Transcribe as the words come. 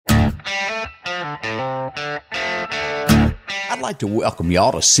I'd like to welcome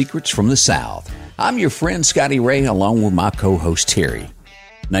y'all to Secrets from the South. I'm your friend Scotty Ray, along with my co-host Terry.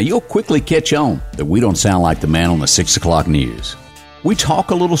 Now, you'll quickly catch on that we don't sound like the man on the 6 o'clock news. We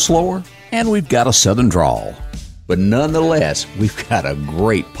talk a little slower, and we've got a southern drawl. But nonetheless, we've got a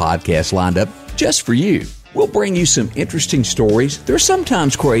great podcast lined up just for you. We'll bring you some interesting stories. They're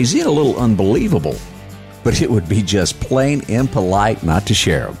sometimes crazy and a little unbelievable, but it would be just plain impolite not to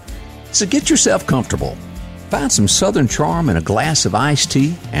share them. So get yourself comfortable. Find some southern charm in a glass of iced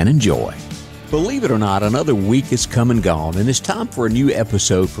tea and enjoy. Believe it or not, another week is come and gone, and it's time for a new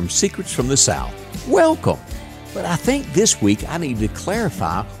episode from Secrets from the South. Welcome! But I think this week I need to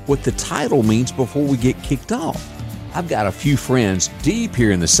clarify what the title means before we get kicked off. I've got a few friends deep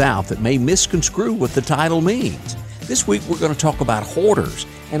here in the South that may misconstrue what the title means. This week we're going to talk about hoarders,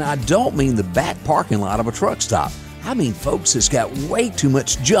 and I don't mean the back parking lot of a truck stop. I mean folks that's got way too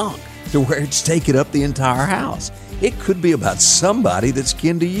much junk to where it's taken up the entire house. It could be about somebody that's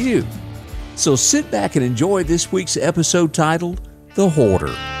kin to you. So sit back and enjoy this week's episode titled, The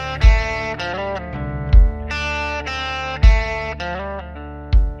Hoarder.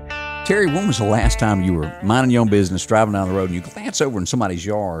 Terry, when was the last time you were minding your own business, driving down the road, and you glance over in somebody's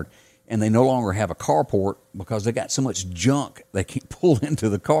yard and they no longer have a carport because they got so much junk they can't pull into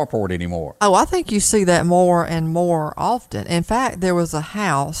the carport anymore? Oh, I think you see that more and more often. In fact, there was a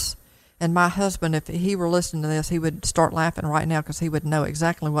house, and my husband, if he were listening to this, he would start laughing right now because he would know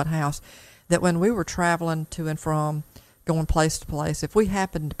exactly what house, that when we were traveling to and from, going place to place, if we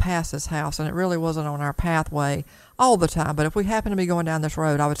happened to pass this house, and it really wasn't on our pathway all the time, but if we happened to be going down this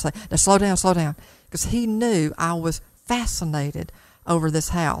road, I would say, now slow down, because he knew I was fascinated over this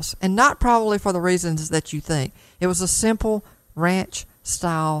house, and not probably for the reasons that you think. It was a simple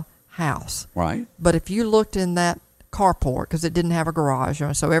ranch-style house. Right. But if you looked in that carport, because it didn't have a garage,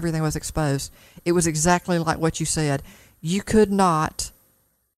 so everything was exposed, it was exactly like what you said. You could not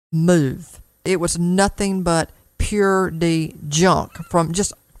move. It was nothing but pure junk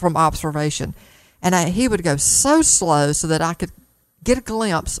from observation. And he would go so slow so that I could get a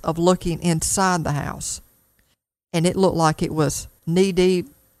glimpse of looking inside the house. And it looked like it was knee-deep,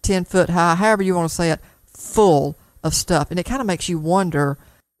 10 foot high, however you want to say it, full of stuff. And it kind of makes you wonder,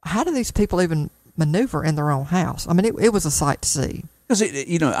 how do these people even maneuver in their own house? I mean, it was a sight to see. Because,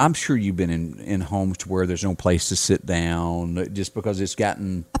 I'm sure you've been in homes where there's no place to sit down just because it's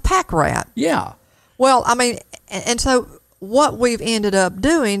gotten... A pack rat. Yeah. Well, I mean, and so what we've ended up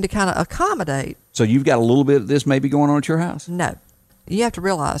doing to kind of accommodate... So you've got a little bit of this maybe going on at your house? No. You have to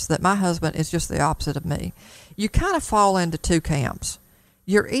realize that my husband is just the opposite of me. You kind of fall into two camps.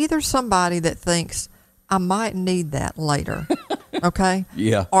 You're either somebody that thinks, I might need that later, okay?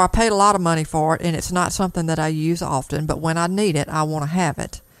 Yeah. Or I paid a lot of money for it, and it's not something that I use often, but when I need it, I want to have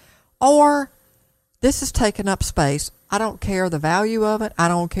it. Or, this is taking up space. I don't care the value of it. I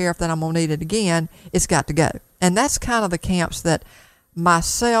don't care if that I'm going to need it again. It's got to go. And that's kind of the camps that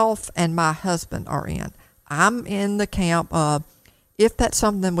myself and my husband are in. I'm in the camp of, if that's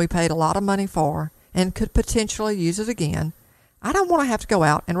something we paid a lot of money for and could potentially use it again, I don't want to have to go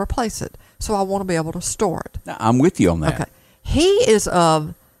out and replace it. So I want to be able to store it. I'm with you on that. Okay. He is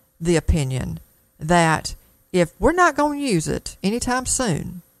of the opinion that if we're not going to use it anytime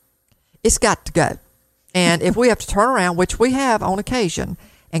soon, it's got to go. And if we have to turn around, which we have on occasion,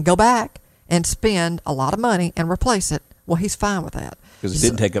 and go back and spend a lot of money and replace it, well, he's fine with that. Because it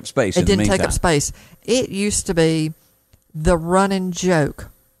didn't take up space in the meantime. It didn't take meantime. up space. It used to be the running joke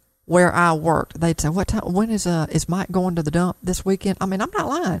where I worked. They'd say, "What time? When is Mike going to the dump this weekend?" I mean, I'm not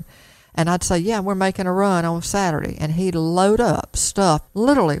lying. And I'd say, "Yeah, we're making a run on Saturday," and he'd load up stuff.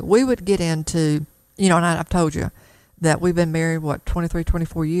 Literally, we would get into, and I've told you that we've been married 23,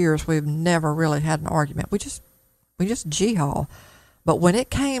 24 years. We've never really had an argument. We just gee-haw. But when it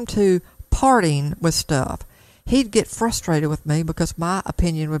came to parting with stuff, he'd get frustrated with me because my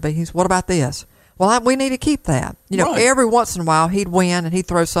opinion would be, what about this? Well, we need to keep that. Right. Every once in a while he'd win and he'd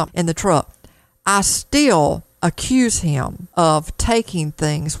throw something in the truck. I still accuse him of taking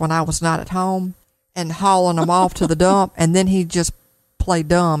things when I was not at home and hauling them off to the dump, and then he'd just play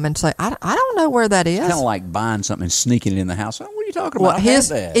dumb and say, I don't know where that is. Kind of like buying something and sneaking it in the house. What are you talking about?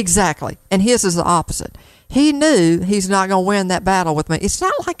 Well, exactly. And his is the opposite. He knew he's not going to win that battle with me. It's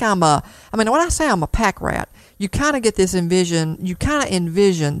not like when I say I'm a pack rat, you kind of get this envision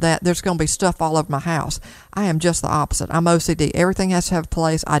that there's going to be stuff all over my house. I am just the opposite. I'm OCD. Everything has to have a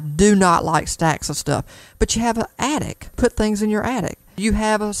place. I do not like stacks of stuff. But you have an attic. Put things in your attic. You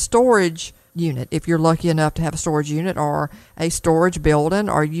have a storage unit, if you're lucky enough to have a storage unit or a storage building,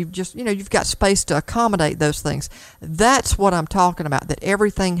 or you've got space to accommodate those things. That's what I'm talking about, that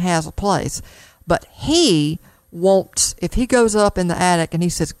everything has a place. But he wants, if he goes up in the attic and he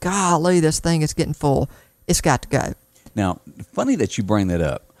says, golly, this thing is getting full, it's got to go. Now, funny that you bring that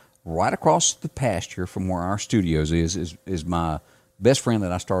up. Right across the pasture from where our studios is my best friend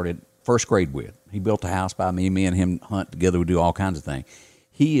that I started first grade with. He built a house by me. Me and him hunt together. We do all kinds of things.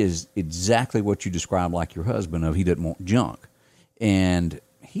 He is exactly what you described like your husband of he doesn't want junk. And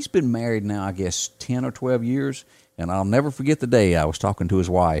he's been married now, I guess, 10 or 12 years. And I'll never forget the day I was talking to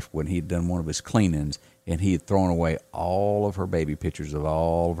his wife when he had done one of his cleanings and he had thrown away all of her baby pictures of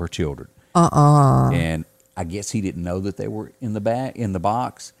all of her children. And I guess he didn't know that they were in the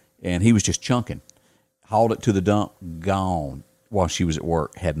box, and he was just chunking. Hauled it to the dump, gone while she was at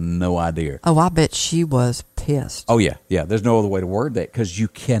work. Had no idea. Oh, I bet she was pissed. Oh, yeah. There's no other way to word that because you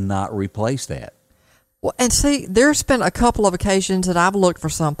cannot replace that. Well, and see, there's been a couple of occasions that I've looked for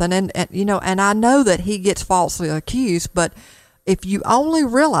something, and I know that he gets falsely accused, but if you only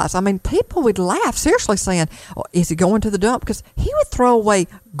realize, I mean, people would laugh, seriously, saying, oh, is he going to the dump? Because he would throw away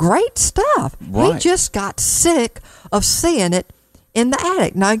great stuff. Right. He just got sick of seeing it in the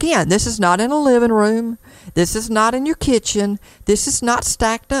attic. Now, again, this is not in a living room. This is not in your kitchen. This is not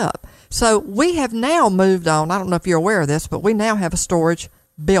stacked up. So we have now moved on. I don't know if you're aware of this, but we now have a storage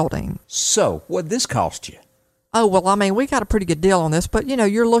building. So what'd this cost you? Oh, well, I mean, we got a pretty good deal on this, but,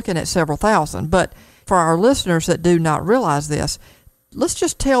 you're looking at several thousand. But for our listeners that do not realize this, let's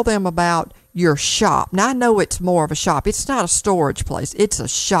just tell them about your shop. Now, I know it's more of a shop. It's not a storage place. It's a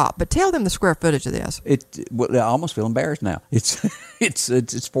shop. But tell them the square footage of this. I almost feel embarrassed now.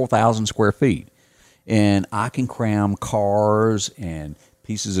 It's 4,000 square feet. And I can cram cars and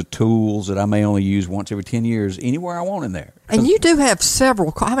pieces of tools that I may only use once every 10 years anywhere I want in there. And you do have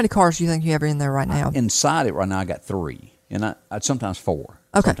several. How many cars do you think you have in there right now? Inside it right now, I got 3. And I'd sometimes 4.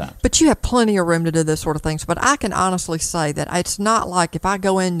 Okay, sometimes. But you have plenty of room to do this sort of things. But I can honestly say that it's not like if I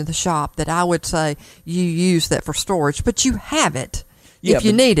go into the shop that I would say you use that for storage, but you have it if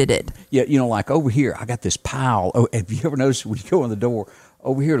you needed it. Yeah, like over here, I got this pile. Oh, have you ever noticed when you go in the door,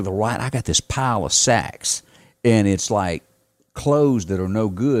 over here to the right, I got this pile of sacks, and it's like clothes that are no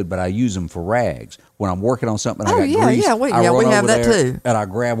good, but I use them for rags. When I'm working on something, I got grease. We have that too. And I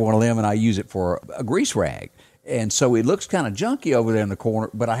grab one of them and I use it for a grease rag. And so it looks kind of junky over there in the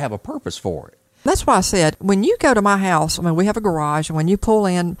corner, but I have a purpose for it. That's why I said, when you go to my house, I mean, we have a garage, and when you pull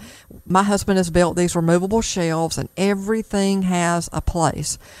in, my husband has built these removable shelves, and everything has a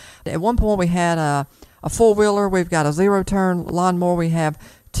place. At one point, we had a four-wheeler. We've got a zero-turn lawnmower. We have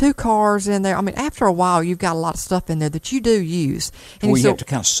 2 cars in there. I mean, after a while, you've got a lot of stuff in there that you do use. And you have to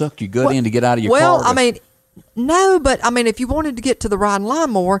kind of suck your gut in to get out of your car. Well, I mean, no, but I mean, if you wanted to get to the riding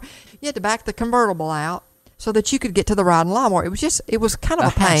lawnmower, you had to back the convertible out so that you could get to the riding lawnmower. It was kind of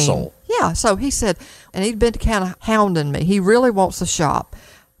a pain. Hassle. Yeah, so he said, and he'd been kind of hounding me. He really wants the shop,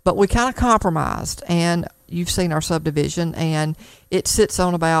 but we kind of compromised, and you've seen our subdivision, and it sits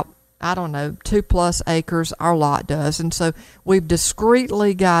on about, 2+ acres, our lot does, and so we've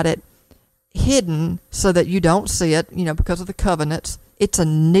discreetly got it hidden so that you don't see it, because of the covenants. It's a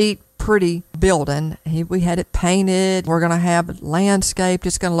neat, pretty building. We had it painted. We're going to have it landscaped.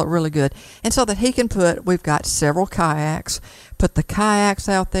 It's going to look really good. And so that he can we've got several kayaks, put the kayaks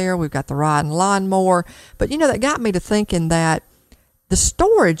out there. We've got the riding lawnmower. But, that got me to thinking that the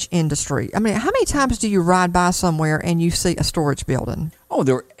storage industry, I mean, how many times do you ride by somewhere and you see a storage building? Oh,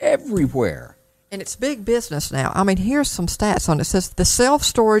 they're everywhere. And it's big business now. I mean, here's some stats on it. It says the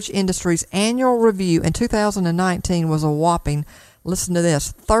self-storage industry's annual review in 2019 was a whopping, listen to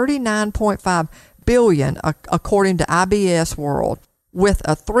this, $39.5 billion according to IBS World, with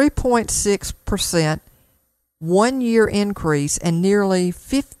a 3.6% one-year increase and nearly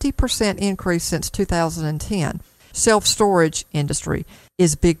 50% increase since 2010. Self-storage industry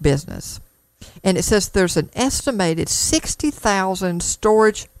is big business. And it says there's an estimated 60,000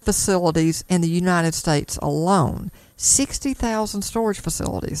 storage facilities in the United States alone. 60,000 storage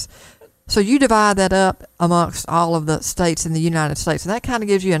facilities. So you divide that up amongst all of the states in the United States, and that kind of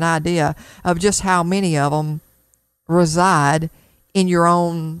gives you an idea of just how many of them reside in your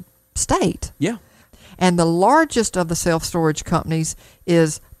own state. Yeah. And the largest of the self-storage companies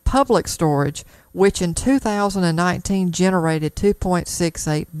is Public Storage, which in 2019 generated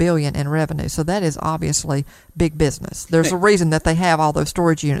 $2.68 billion in revenue. So that is obviously big business. There's a reason that they have all those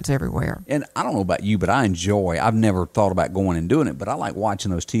storage units everywhere. And I don't know about you, but I've never thought about going and doing it, but I like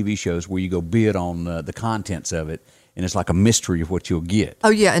watching those TV shows where you go bid on the contents of it, and it's like a mystery of what you'll get. Oh,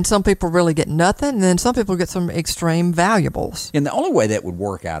 yeah, and some people really get nothing, and then some people get some extreme valuables. And the only way that would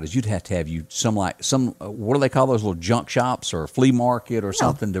work out is you'd have to have some what do they call those little junk shops or a flea market or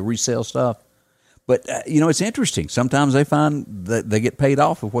something to resell stuff. But, it's interesting. Sometimes they find that they get paid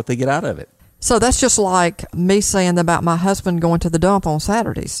off of what they get out of it. So that's just like me saying about my husband going to the dump on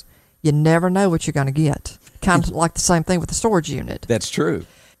Saturdays. You never know what you're going to get. Kind of like the same thing with the storage unit. That's true.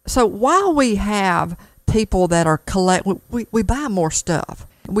 So while we have people that are we buy more stuff.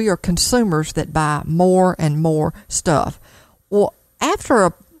 We are consumers that buy more and more stuff. Well, after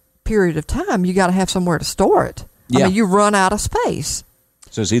a period of time, you got to have somewhere to store it. Yeah. I mean, you run out of space.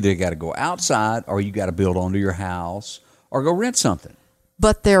 So it's either you got to go outside or you got to build onto your house or go rent something.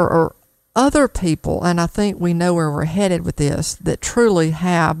 But there are other people, and I think we know where we're headed with this, that truly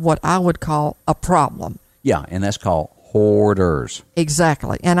have what I would call a problem. Yeah, and that's called hoarders.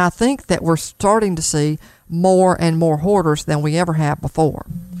 Exactly. And I think that we're starting to see more and more hoarders than we ever have before.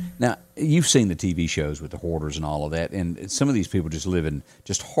 Now, you've seen the TV shows with the hoarders and all of that, and some of these people just live in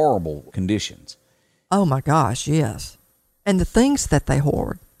just horrible conditions. Oh my gosh, yes. And the things that they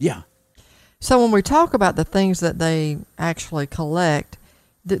hoard. Yeah. So when we talk about the things that they actually collect,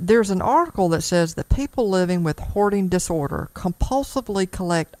 there's an article that says that people living with hoarding disorder compulsively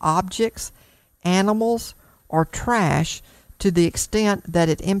collect objects, animals, or trash to the extent that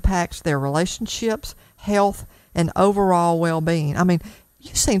it impacts their relationships, health, and overall well-being. I mean,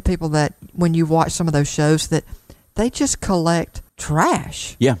 you've seen people that when you watch some of those shows that they just collect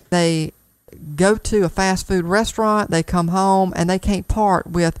trash. Yeah. They go to a fast food restaurant, they come home, and they can't part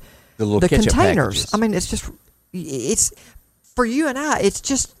with the containers. packages. I mean, it's for you and I, it's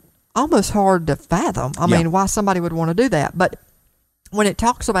just almost hard to fathom. I mean, why somebody would want to do that. But when it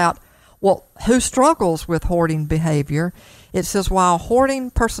talks about, well, who struggles with hoarding behavior, it says while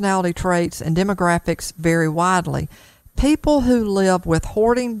hoarding personality traits and demographics vary widely, people who live with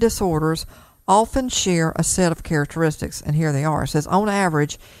hoarding disorders often share a set of characteristics, and here they are. It says, on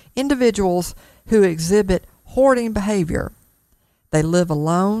average, individuals who exhibit hoarding behavior, they live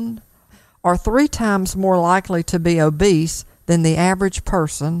alone, are 3 times more likely to be obese than the average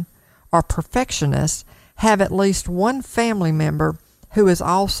person, are perfectionists, have at least one family member who is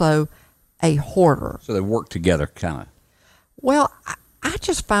also a hoarder. So they work together, kind of. Well, I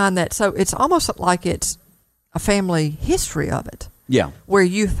just find that, so it's almost like it's a family history of it. Yeah. Where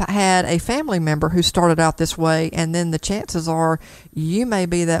you've had a family member who started out this way, and then the chances are you may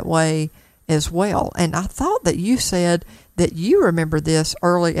be that way as well. And I thought that you said that you remember this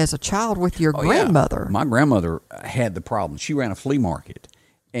early as a child with your grandmother. Yeah. My grandmother had the problem. She ran a flea market,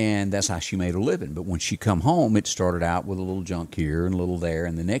 and that's how she made a living. But when she come home, it started out with a little junk here and a little there,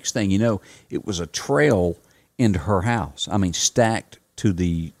 and the next thing you know, it was a trail into her house. I mean, stacked to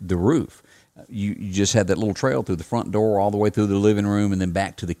the roof. You just had that little trail through the front door all the way through the living room and then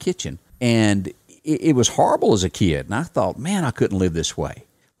back to the kitchen. And it was horrible as a kid. And I thought, man, I couldn't live this way.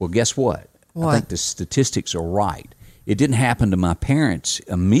 Well, guess what? I think the statistics are right. It didn't happen to my parents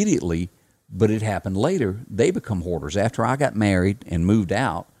immediately, but it happened later. They become hoarders. After I got married and moved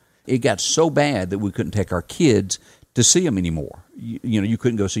out, it got so bad that we couldn't take our kids to see them anymore. You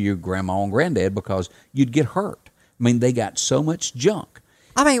couldn't go see your grandma and granddad because you'd get hurt. I mean, they got so much junk.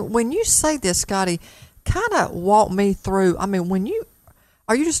 I mean, when you say this, Scotty, kind of walk me through. I mean,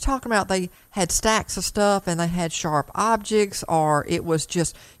 are you just talking about they had stacks of stuff and they had sharp objects, or it was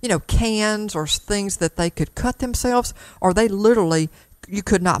just, cans or things that they could cut themselves, or they literally, you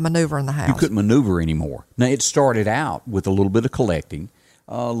could not maneuver in the house? You couldn't maneuver anymore. Now, it started out with a little bit of collecting,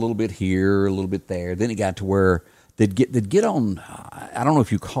 a little bit here, a little bit there. Then it got to where they'd get on, I don't know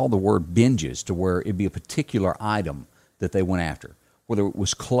if you call the word binges, to where it'd be a particular item that they went after. Whether it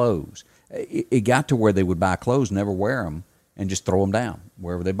was clothes. It got to where they would buy clothes, never wear them, and just throw them down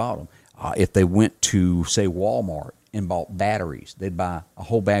wherever they bought them. If they went to, say, Walmart and bought batteries, they'd buy a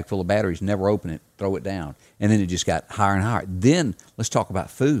whole bag full of batteries, never open it, throw it down. And then it just got higher and higher. Then let's talk about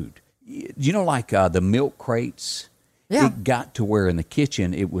food. Like the milk crates? Yeah. It got to where in the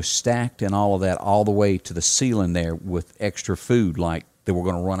kitchen it was stacked and all of that all the way to the ceiling there with extra food, like they were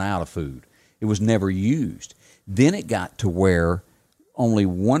going to run out of food. It was never used. Then it got to where only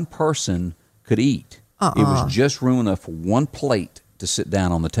one person could eat. It was just room enough for one plate to sit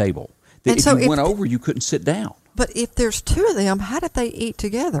down on the table. If you went over, you couldn't sit down. But if there's 2 of them, how did they eat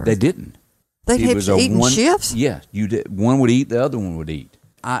together? They didn't. They'd have to eat in shifts? Yeah, you did. One would eat, the other one would eat.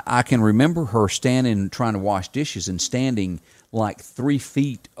 I can remember her standing trying to wash dishes and standing like 3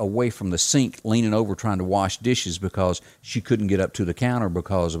 feet away from the sink, leaning over trying to wash dishes because she couldn't get up to the counter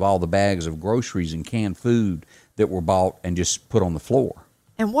because of all the bags of groceries and canned food that were bought and just put on the floor.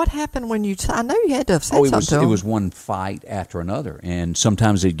 And what happened when I know you had to have said something to them. It was one fight after another. And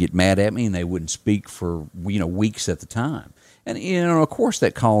sometimes they'd get mad at me and they wouldn't speak for, weeks at the time. And, of course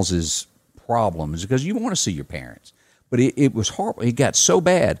that causes problems because you want to see your parents. But it was horrible. It got so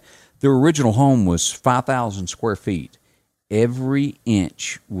bad. Their original home was 5,000 square feet. every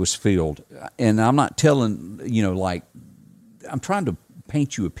inch was filled. And I'm not telling, like, I'm trying to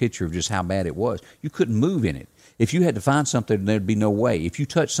paint you a picture of just how bad it was. You couldn't move in it. If you had to find something, there'd be no way. If you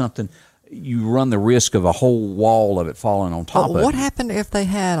touched something, you run the risk of a whole wall of it falling on top of it. What happened if they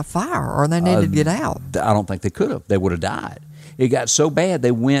had a fire or they needed to get out? I don't think they could have. They would have died. It got so bad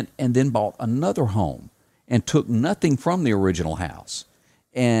they went and then bought another home and took nothing from the original house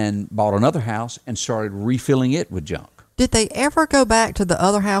and bought another house and started refilling it with junk. Did they ever go back to the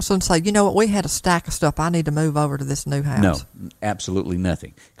other house and say, you know what, we had a stack of stuff, I need to move over to this new house? No, absolutely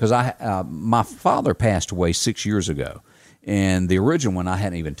nothing. Because my father passed away 6 years ago, and the original one I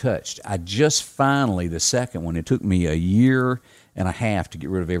hadn't even touched. I just finally, the second one, it took me a year and a half to get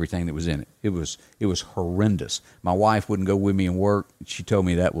rid of everything that was in it. It was horrendous. My wife wouldn't go with me and work. She told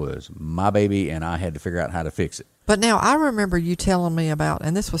me that was my baby, and I had to figure out how to fix it. But now I remember you telling me about,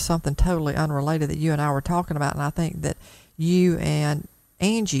 and this was something totally unrelated that you and I were talking about, and I think that you and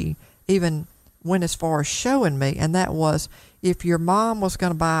Angie even went as far as showing me, and that was if your mom was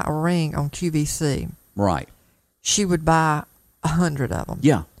going to buy a ring on QVC, right, she would buy 100 of them.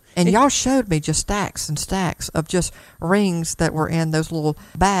 Yeah. And y'all showed me just stacks and stacks of just rings that were in those little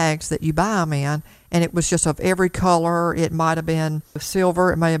bags that you buy them in. And it was just of every color. It might have been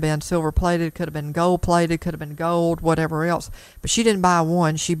silver. It may have been silver plated. Could have been gold plated. Could have been gold, whatever else. But she didn't buy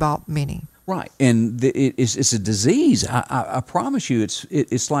one. She bought many. Right. And it's a disease. I promise you,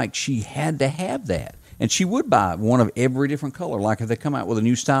 it's like she had to have that. And she would buy one of every different color. Like if they come out with a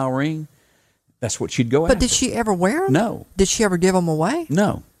new style ring, that's what she'd go after. But did she ever wear them? No. Did she ever give them away?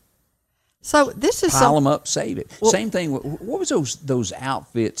 No. So this is pile them up, save it. Well, same thing. What was those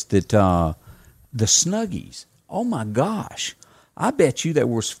outfits that the Snuggies? Oh my gosh! I bet you there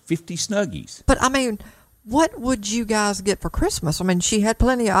was 50 Snuggies. But I mean, what would you guys get for Christmas? I mean, she had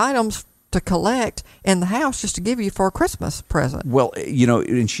plenty of items to collect in the house just to give you for a Christmas present. Well,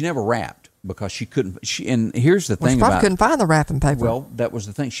 and she never wrapped because she couldn't. And here's the thing she probably couldn't find the wrapping paper. Well, that was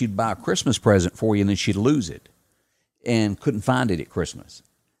the thing. She'd buy a Christmas present for you, and then she'd lose it, and couldn't find it at Christmas.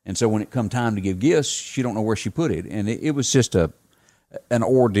 And so when it come time to give gifts, she don't know where she put it. And it was just an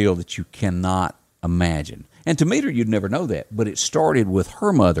ordeal that you cannot imagine. And to meet her, you'd never know that. But it started with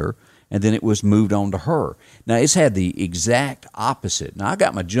her mother, and then it was moved on to her. Now, it's had the exact opposite. Now, I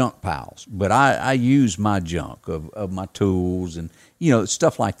got my junk piles, but I use my junk of my tools and,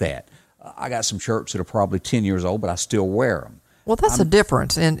 stuff like that. I got some shirts that are probably 10 years old, but I still wear them. Well, that's a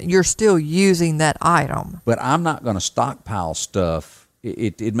difference, and you're still using that item. But I'm not going to stockpile stuff.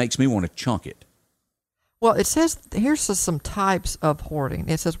 It makes me want to chunk it. Well, it says, here's some types of hoarding.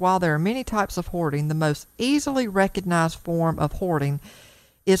 It says, while there are many types of hoarding, the most easily recognized form of hoarding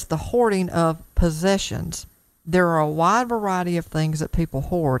is the hoarding of possessions. There are a wide variety of things that people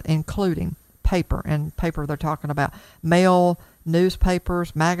hoard, including paper. And paper, they're talking about mail,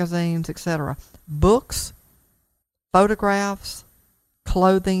 newspapers, magazines, etc. Books, photographs,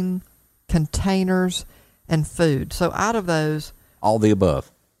 clothing, containers, and food. So out of those, all the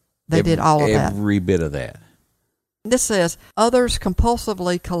above. They did all of that. Every bit of that. This says, others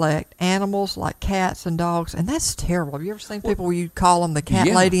compulsively collect animals like cats and dogs, and that's terrible. Have you ever seen people where you call them the cat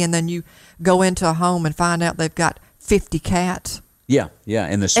lady, and then you go into a home and find out they've got 50 cats? Yeah,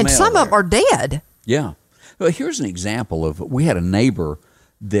 and the smell. And some of them are dead. Yeah. Well, here's an example of, we had a neighbor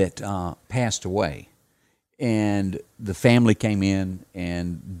that passed away, and the family came in,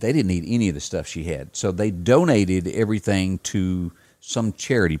 and they didn't need any of the stuff she had. So they donated everything to some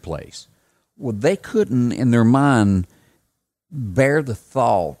charity place. Well, they couldn't, in their mind, bear the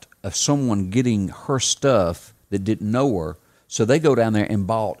thought of someone getting her stuff that didn't know her. So they go down there and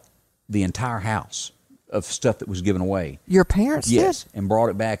bought the entire house of stuff that was given away. Your parents Yes, did? and brought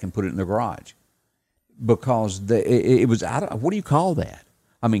it back and put it in the garage. Because it was, what do you call that?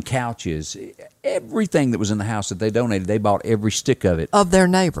 I mean, couches, everything that was in the house that they donated, they bought every stick of it. Of their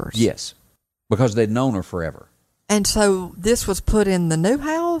neighbors? Yes, because they'd known her forever. And so this was put in the new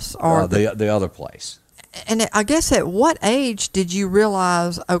house? Or the other place. And I guess at what age did you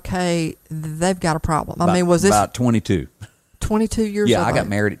realize, okay, they've got a problem? I mean, was this... About 22. 22 years old? Yeah, I got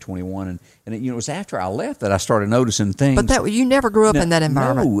married at 21, and it was after I left that I started noticing things. But you never grew up in that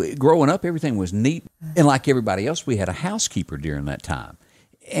environment? No, growing up, everything was neat. And like everybody else, we had a housekeeper during that time.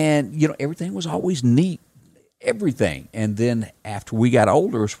 And, everything was always neat, everything. And then after we got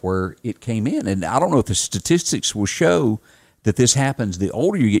older is where it came in. And I don't know if the statistics will show that this happens. The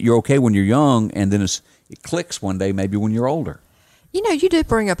older you get, you're okay when you're young, and then it clicks one day maybe when you're older. You do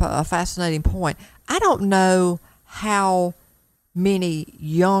bring up a fascinating point. I don't know how many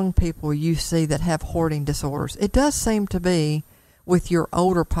young people you see that have hoarding disorders. It does seem to be with your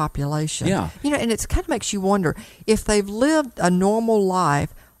older population. Yeah. And it kind of makes you wonder if they've lived a normal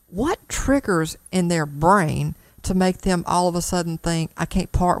life, what triggers in their brain to make them all of a sudden think, I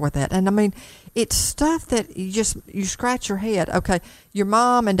can't part with that. And I mean, it's stuff that you scratch your head. Okay, your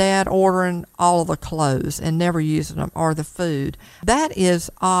mom and dad ordering all of the clothes and never using them, or the food. That is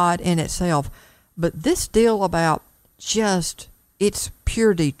odd in itself. But this deal about it's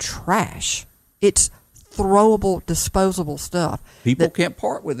purity trash. It's throwable, disposable stuff. People can't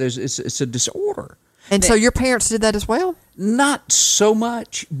part with it. It's a disorder. And so your parents did that as well? Not so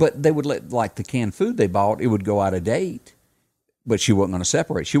much, but they would let, like the canned food they bought, it would go out of date, but she wasn't going to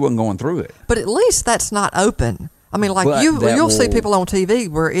separate. She wasn't going through it. But at least that's not open. I mean, like you'll see people on TV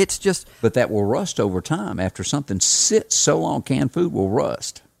where it's just... But that will rust over time. After something sits so long, canned food will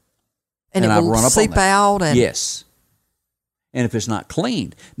rust. And it will seep out. And yes. And if it's not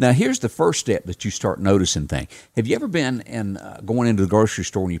cleaned. Now, here's the first step that you start noticing things. Have you ever been going into the grocery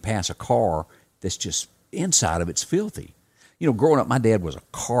store and you pass a car that's just inside of it's filthy? Growing up, my dad was a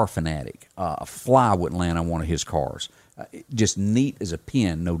car fanatic. A fly wouldn't land on one of his cars. Just neat as a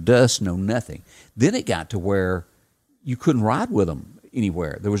pin, no dust, no nothing. Then it got to where you couldn't ride with them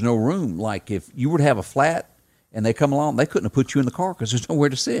anywhere. There was no room. Like if you were to have a flat and they come along, they couldn't have put you in the car because there's nowhere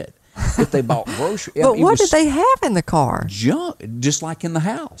to sit. If they bought groceries. But what did they have in the car? Junk, just like in the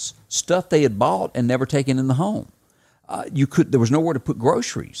house. Stuff they had bought and never taken in the home. There was nowhere to put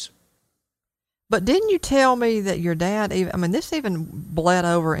groceries. But didn't you tell me that your dad this even bled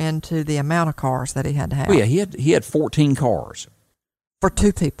over into the amount of cars that he had to have? Oh, yeah, he had 14 cars. For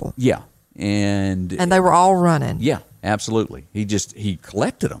two people? Yeah. And they were all running? Yeah, absolutely. He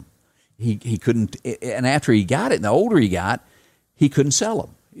collected them. He couldn't, and after he got it, and the older he got, he couldn't sell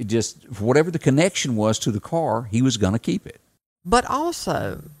them. It just, whatever the connection was to the car, he was going to keep it. But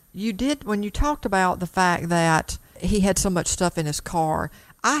also, when you talked about the fact that he had so much stuff in his car,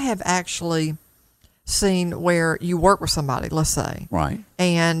 I have actually seen where you work with somebody, let's say, right,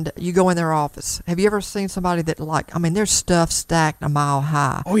 and you go in their office. Have you ever seen somebody that there's stuff stacked a mile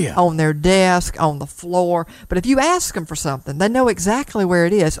high? Oh, yeah. On their desk, on the floor. But if you ask them for something, they know exactly where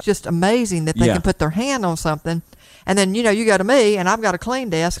it is. It's just amazing that they can put their hand on something. And then, you go to me, and I've got a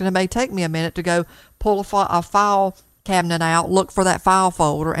clean desk, and it may take me a minute to go pull a file cabinet out, look for that file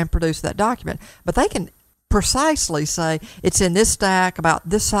folder, and produce that document. But they can precisely say, it's in this stack about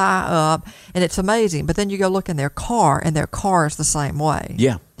this high up, and it's amazing. But then you go look in their car, and their car is the same way.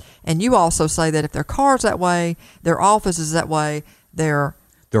 Yeah. And you also say that if their car's that way, their office is that way, their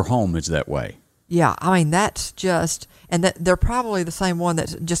home is that way. Yeah, that's just... And that they're probably the same one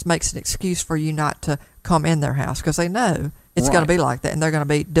that just makes an excuse for you not to come in their house because they know it's going to be like that, and they're going to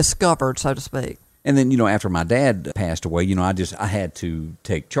be discovered, so to speak. And then, after my dad passed away, I had to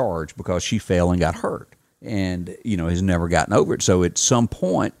take charge because she fell and got hurt and, has never gotten over it. So at some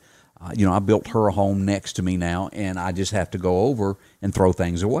point, I built her a home next to me now, and I just have to go over and throw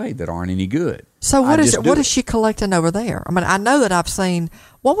things away that aren't any good. So what is she collecting over there? I know that I've seen,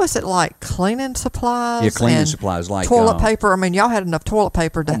 what was it like, cleaning supplies? Yeah, cleaning supplies like toilet paper. Y'all had enough toilet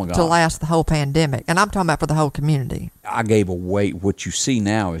paper to last the whole pandemic, and I'm talking about for the whole community. I gave away, what you see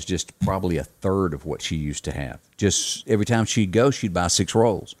now is just probably a third of what she used to have. Just every time she'd go, she'd buy 6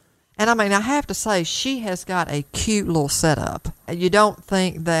 rolls. And I have to say, she has got a cute little setup. You don't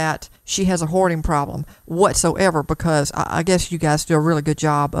think that she has a hoarding problem whatsoever, because I guess you guys do a really good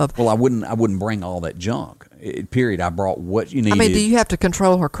job of... Well, I wouldn't bring all that junk. Period. I brought what you needed. Do you have to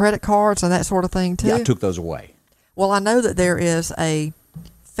control her credit cards and that sort of thing, too? Yeah, I took those away. Well, I know that there is a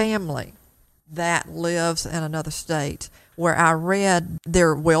family that lives in another state where I read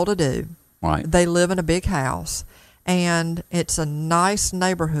they're well-to-do. Right. They live in a big house. And it's a nice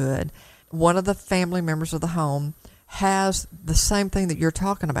neighborhood. One of the family members of the home has the same thing that you're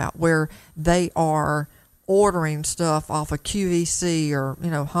talking about, where they are ordering stuff off of QVC or,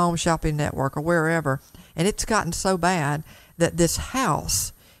 Home Shopping Network or wherever. And it's gotten so bad that this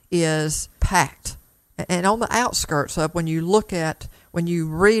house is packed. And on the outskirts of, when you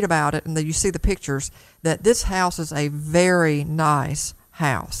read about it and then you see the pictures, that this house is a very nice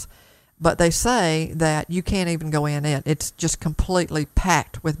house. But they say that you can't even go in it. It's just completely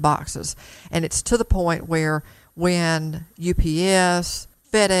packed with boxes. And it's to the point where when UPS,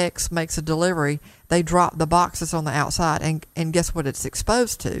 FedEx makes a delivery, they drop the boxes on the outside. And guess what it's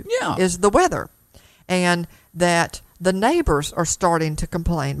exposed to? Yeah. Is the weather. And that the neighbors are starting to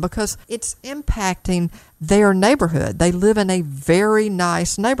complain because it's impacting their neighborhood. They live in a very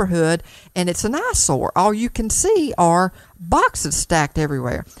nice neighborhood, and it's an eyesore. All you can see are boxes stacked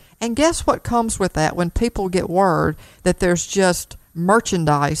everywhere. And guess what comes with that when people get word that there's just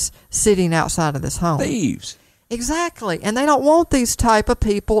merchandise sitting outside of this home? Thieves. Exactly. And they don't want these type of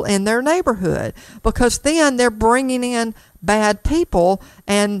people in their neighborhood, because then they're bringing in bad people,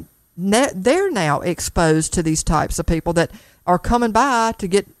 and they're now exposed to these types of people that are coming by to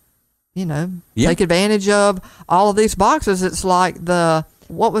get, take advantage of all of these boxes. It's like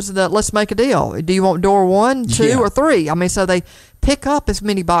let's make a deal. Do you want door 1, 2, or 3? I mean, so they pick up as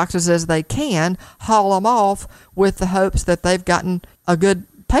many boxes as they can, haul them off with the hopes that they've gotten a good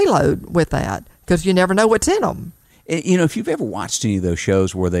payload with that, because you never know what's in them. If you've ever watched any of those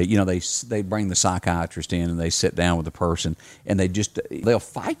shows where they bring the psychiatrist in and they sit down with the person and they'll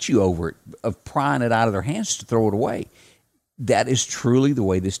fight you over it, of prying it out of their hands to throw it away. That is truly the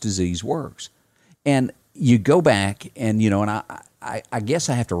way this disease works. And you go back and, and I guess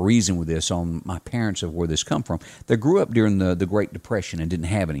I have to reason with this on my parents of where this come from. They grew up during the Great Depression and didn't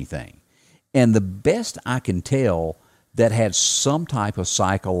have anything. And the best I can tell, that had some type of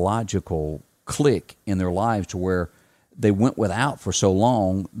psychological click in their lives to where they went without for so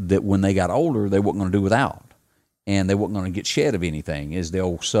long that when they got older, they weren't going to do without. And they weren't going to get shed of anything, as the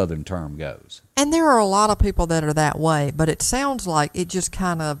old Southern term goes. And there are a lot of people that are that way, but it sounds like it just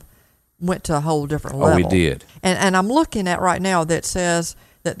kind of went to a whole different level. Oh, it did. And I'm looking at right now that says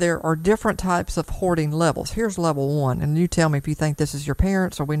that there are different types of hoarding levels. Here's level 1, and you tell me if you think this is your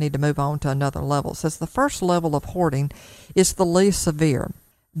parents or we need to move on to another level. It says the first level of hoarding is the least severe.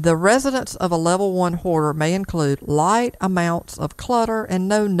 The residents of a level 1 hoarder may include light amounts of clutter and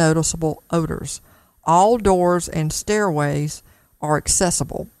no noticeable odors. All doors and stairways are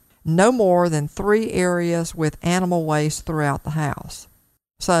accessible. No more than 3 areas with animal waste throughout the house.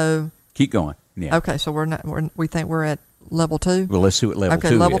 So keep going. Yeah. Okay, so we think we're at level 2? Well, let's see what level 2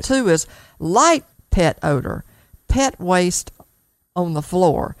 is. Okay, level 2 is light pet odor, pet waste on the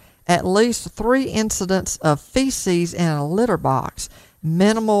floor, at least 3 incidents of feces in a litter box,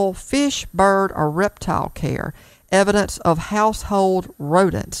 minimal fish, bird, or reptile care, evidence of household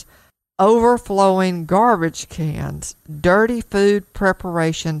rodents, overflowing garbage cans, dirty food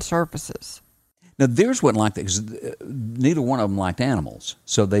preparation surfaces. Now, theirs wasn't like that because neither one of them liked animals,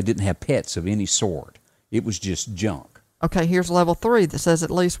 so they didn't have pets of any sort. It was just junk. Okay, here's level 3 that says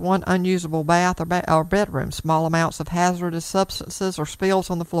at least 1 unusable bath or bedroom, small amounts of hazardous substances or spills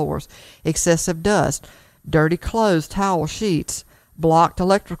on the floors, excessive dust, dirty clothes, towel sheets, blocked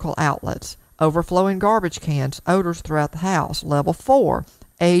electrical outlets, overflowing garbage cans, odors throughout the house. Level 4,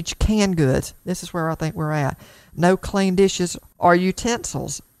 aged canned goods. This is where I think we're at. No clean dishes or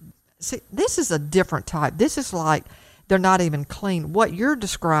utensils. See, this is a different type. This is like they're not even clean. What you're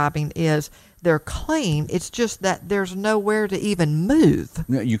describing is they're clean. It's just that there's nowhere to even move.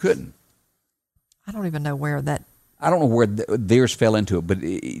 No, you couldn't. I don't even know where that... I don't know where theirs fell into it, but,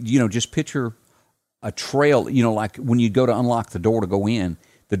 just picture a trail, like when you go to unlock the door to go in,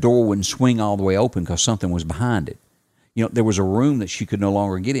 the door wouldn't swing all the way open because something was behind it. There was a room that she could no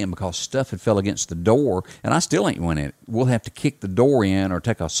longer get in because stuff had fell against the door, and I still ain't went in it. We'll have to kick the door in or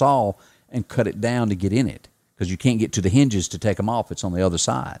take a saw and cut it down to get in it because you can't get to the hinges to take them off. It's on the other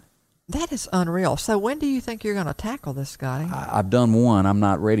side. That is unreal. So when do you think you're going to tackle this, Scotty? I've done one. I'm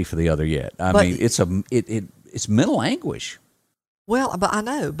not ready for the other yet. I mean, it's mental anguish. Well, but I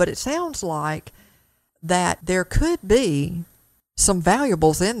know, but it sounds like that there could be some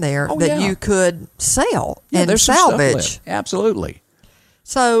valuables in there you could sell and salvage. Absolutely.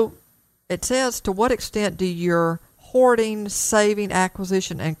 So it says, to what extent do your hoarding, saving,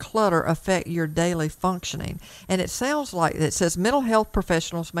 acquisition, and clutter affect your daily functioning? And it sounds like it says mental health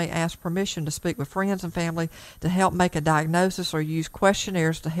professionals may ask permission to speak with friends and family to help make a diagnosis or use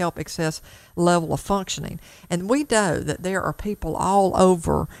questionnaires to help assess level of functioning. And we know that there are people all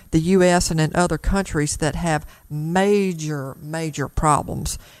over the U.S. and in other countries that have major, major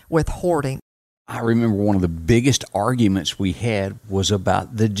problems with hoarding. I remember one of the biggest arguments we had was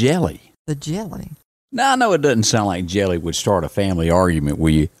about the jelly. The jelly? Now, I know it doesn't sound like jelly would start a family argument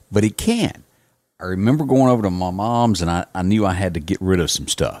with you, but it can. I remember going over to my mom's, and I knew I had to get rid of some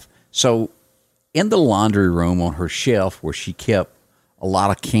stuff. So in the laundry room on her shelf where she kept a lot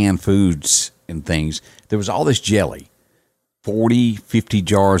of canned foods and things, there was all this jelly, 40, 50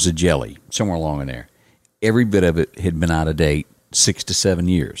 jars of jelly, somewhere along in there. Every bit of it had been out of date 6 to 7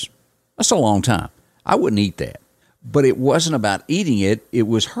 years. That's a long time. I wouldn't eat that. But it wasn't about eating it. It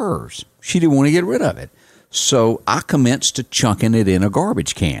was hers. She didn't want to get rid of it. So I commenced to chunking it in a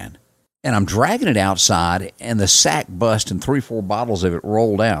garbage can. And I'm dragging it outside, and the sack bust and 3-4 bottles of it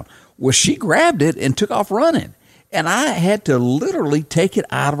rolled out. Well, she grabbed it and took off running. And I had to literally take it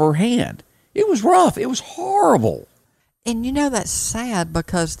out of her hand. It was rough. It was horrible. And that's sad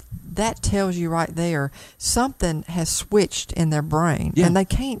because that tells you right there something has switched in their brain, and they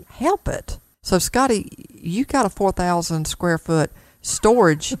can't help it. So, Scotty, you got a 4,000 square foot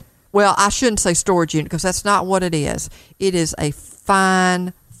storage. Well, I shouldn't say storage unit because that's not what it is. It is a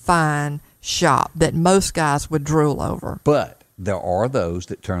fine shop that most guys would drool over. But there are those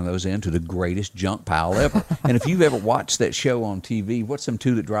that turn those into the greatest junk pile ever. And if you've ever watched that show on TV, what's them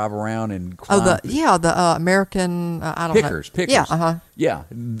two that drive around and climb? The American, I don't know. Pickers. Yeah, Yeah,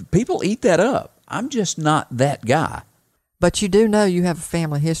 people eat that up. I'm just not that guy. But you do know you have a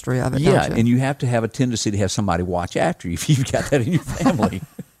family history of it, don't you? And you have to have a tendency to have somebody watch after you if you've got that in your family.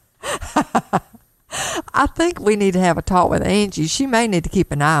 I think we need to have a talk with Angie. She may need to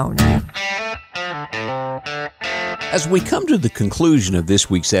keep an eye on you. As we come to the conclusion of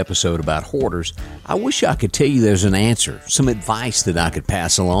this week's episode about hoarders, I wish I could tell you there's an answer, some advice that I could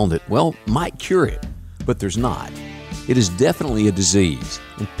pass along that, well, might cure it. But there's not. It is definitely a disease,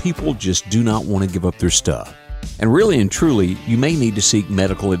 and people just do not want to give up their stuff. And really and truly, you may need to seek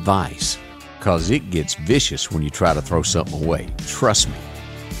medical advice, because it gets vicious when you try to throw something away. Trust me.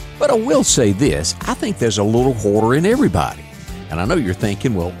 But I will say this, I think there's a little hoarder in everybody. And I know you're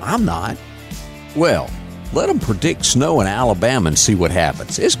thinking, well, I'm not. Well, let them predict snow in Alabama and see what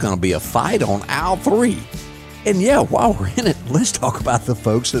happens. It's going to be a fight on aisle 3. And yeah, while we're in it, let's talk about the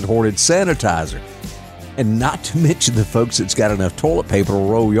folks that hoarded sanitizer. And not to mention the folks that's got enough toilet paper to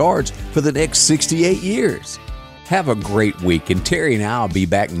roll yards for the next 68 years. Have a great week, and Terry and I will be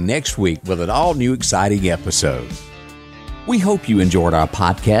back next week with an all-new exciting episode. We hope you enjoyed our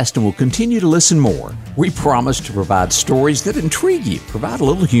podcast and will continue to listen more. We promise to provide stories that intrigue you, provide a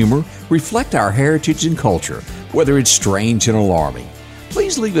little humor, reflect our heritage and culture, whether it's strange and alarming.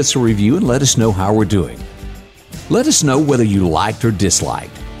 Please leave us a review and let us know how we're doing. Let us know whether you liked or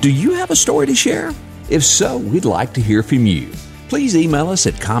disliked. Do you have a story to share? If so, we'd like to hear from you. Please email us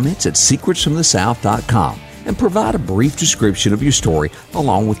at comments@secretsfromthesouth.com and provide a brief description of your story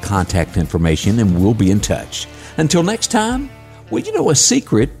along with contact information, and we'll be in touch. Until next time, well, you know a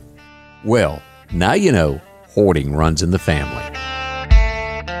secret? Well, now you know, hoarding runs in the family.